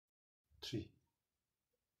3.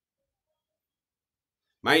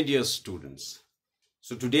 My dear students,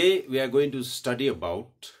 so today we are going to study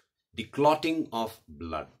about the clotting of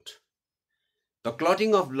blood. The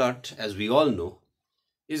clotting of blood, as we all know,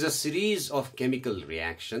 is a series of chemical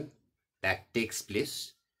reaction that takes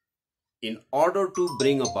place in order to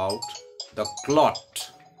bring about the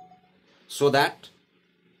clot, so that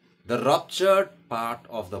the ruptured part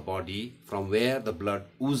of the body from where the blood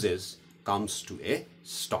oozes comes to a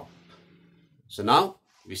stop. So now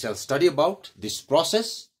we shall study about this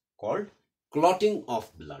process called clotting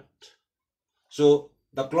of blood. So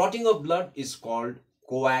the clotting of blood is called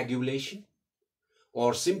coagulation,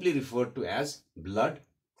 or simply referred to as blood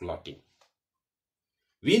clotting.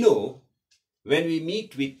 We know when we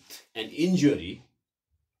meet with an injury,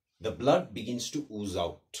 the blood begins to ooze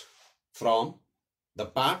out from the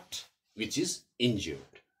part which is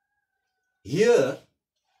injured. Here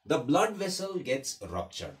the blood vessel gets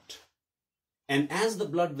ruptured, and as the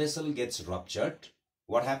blood vessel gets ruptured,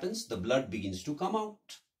 what happens? The blood begins to come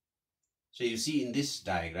out. So you see in this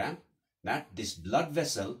diagram that this blood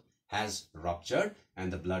vessel has ruptured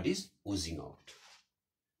and the blood is oozing out.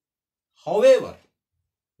 However,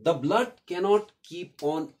 the blood cannot keep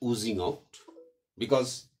on oozing out,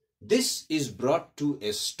 because this is brought to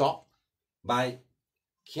a stop by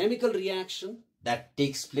chemical reaction that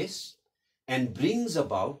takes place and brings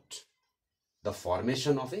about the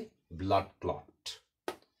formation of a blood clot.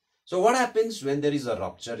 So what happens when there is a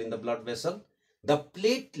rupture in the blood vessel? The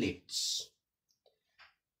platelets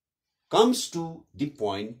comes to the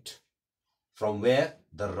point from where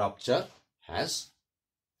the rupture has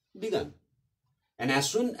begun. And as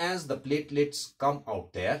soon as the platelets come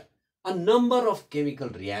out there, a number of chemical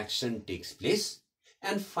reaction takes place,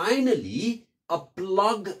 and finally a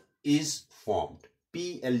plug is formed.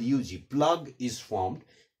 P-L-U-G, plug is formed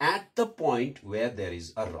at the point where there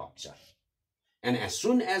is a rupture. And as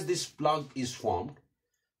soon as this plug is formed,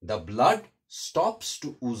 the blood stops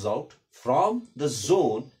to ooze out from the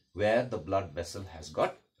zone where the blood vessel has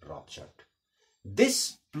got ruptured.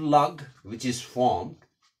 This plug which is formed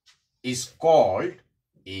is called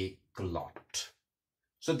a clot.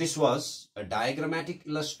 So this was a diagrammatic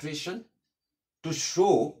illustration to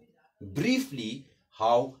show briefly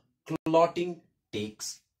how clotting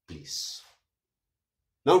takes place.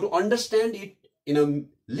 Now, to understand it in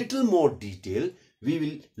a little more detail, we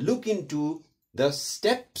will look into the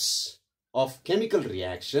steps of chemical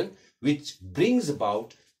reaction which brings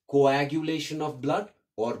about coagulation of blood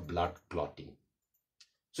or blood clotting.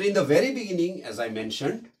 So in the very beginning, as I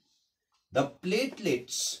mentioned, the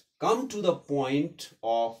platelets come to the point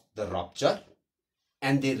of the rupture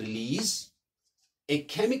and they release a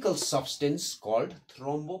chemical substance called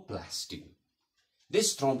thromboplastin.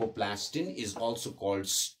 This thromboplastin is also called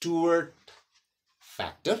Stewart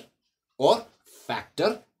factor or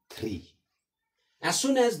factor 3. As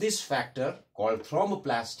soon as this factor called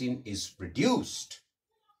thromboplastin is produced,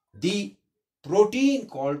 the protein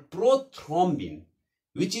called prothrombin,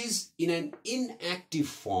 which is in an inactive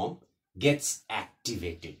form, gets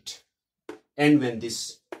activated. And when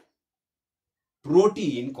this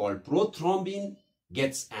protein called prothrombin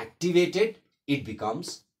gets activated, it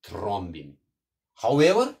becomes thrombin.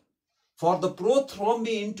 However, for the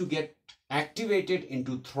prothrombin to get activated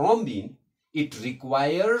into thrombin, it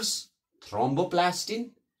requires thromboplastin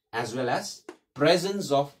as well as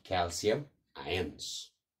presence of calcium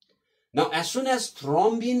ions. Now, as soon as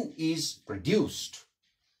thrombin is produced,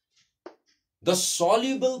 the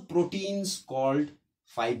soluble proteins called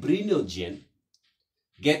fibrinogen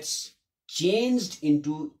gets changed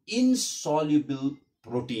into insoluble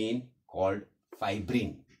protein called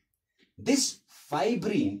fibrin. This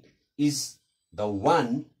fibrin is the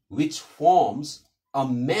one which forms a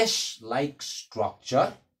mesh-like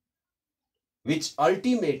structure which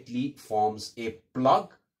ultimately forms a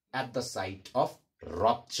plug at the site of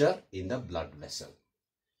rupture in the blood vessel.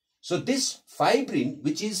 So this fibrin,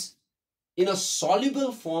 which is in a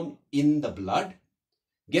soluble form in the blood,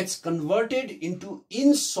 gets converted into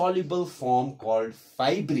insoluble form called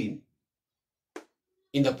fibrin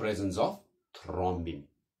in the presence of thrombin.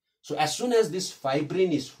 So as soon as this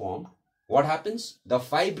fibrin is formed, what happens? The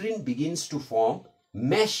fibrin begins to form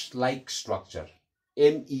mesh-like structure.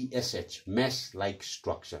 M-E-S-H, mesh-like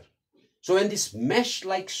structure. So when this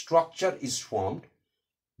mesh-like structure is formed,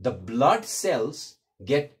 the blood cells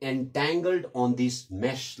get entangled on these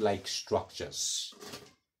mesh-like structures.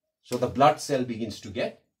 So the blood cell begins to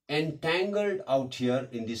get entangled out here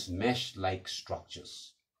in these mesh-like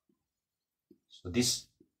structures. So this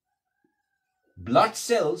blood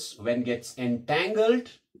cells, when gets entangled,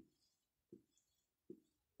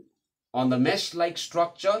 on the mesh-like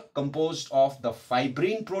structure composed of the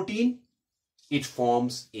fibrin protein, it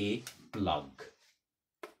forms a plug.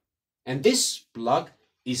 And this plug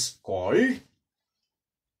is called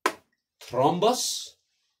thrombus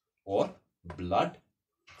or blood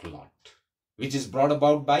clot, which is brought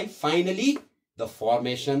about by finally the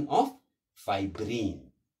formation of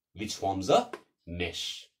fibrin, which forms a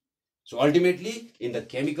mesh. So ultimately, in the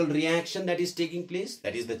chemical reaction that is taking place,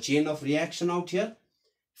 that is the chain of reaction out here,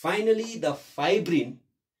 finally the fibrin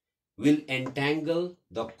will entangle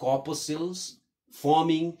the corpuscles,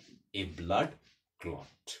 forming a blood clot,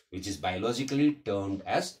 which is biologically termed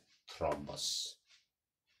as thrombus.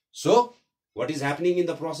 So what is happening in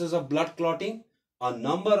the process of blood clotting? A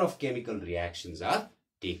number of chemical reactions are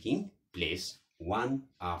taking place one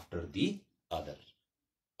after the other,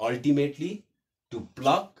 ultimately to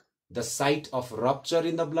plug the site of rupture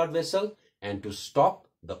in the blood vessel and to stop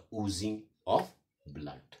the oozing of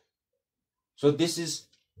blood. So this is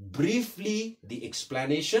briefly the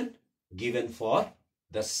explanation given for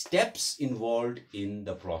the steps involved in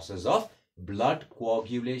the process of blood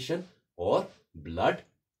coagulation or blood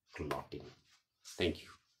clotting. Thank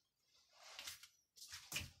you.